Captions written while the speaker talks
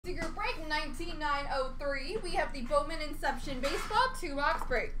19903, we have the Bowman Inception Baseball 2-box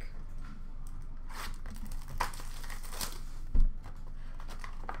break.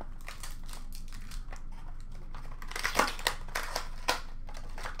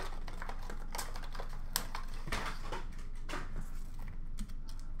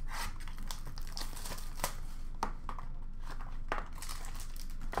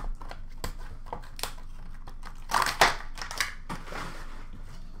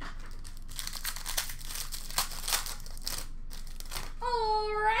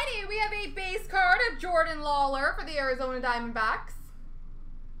 We have a base card of Jordan Lawler for the Arizona Diamondbacks.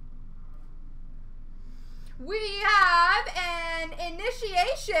 We have an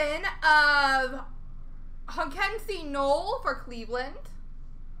initiation of Hunkensie Knoll for Cleveland.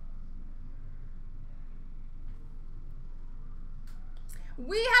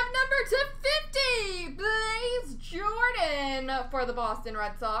 We have number 250, Blaze Jordan for the Boston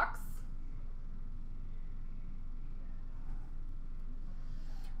Red Sox.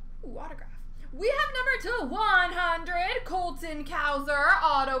 Ooh, autograph. We have number 2/100, Colton Cowser,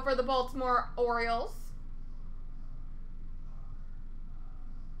 auto for the Baltimore Orioles.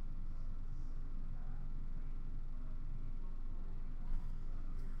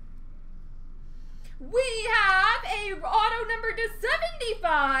 We have a auto number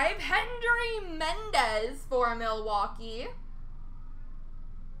 275, Hendry Mendez for Milwaukee.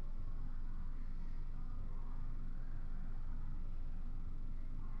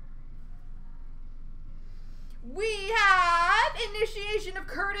 We have initiation of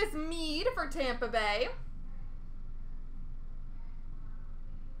Curtis Mead for Tampa Bay.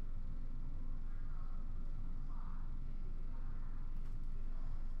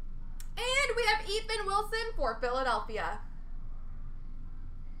 And we have Ethan Wilson for Philadelphia.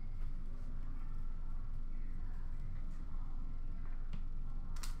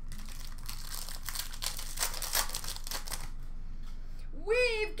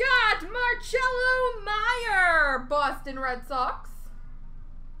 We've got Marcello Meyer, Boston Red Sox.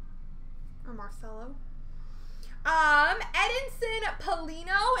 Or Marcelo. Edinson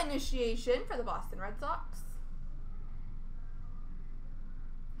Polino, initiation for the Boston Red Sox.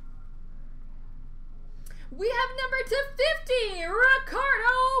 We have number 250,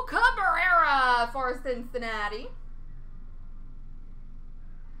 Ricardo Cabrera for Cincinnati.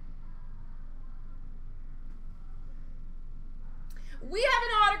 We have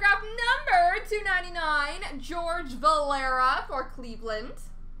an autograph number 299, George Valera for Cleveland.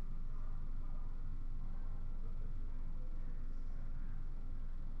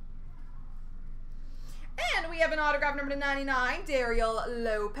 And we have an autograph number 299, Dariel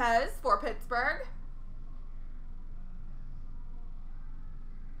Lopez for Pittsburgh.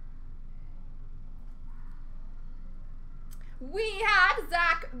 We have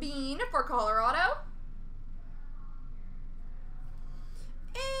Zach Bean for Colorado.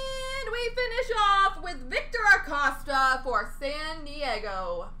 And we finish off with Victor Acosta for San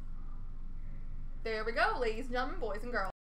Diego. There we go, ladies and gentlemen, boys and girls.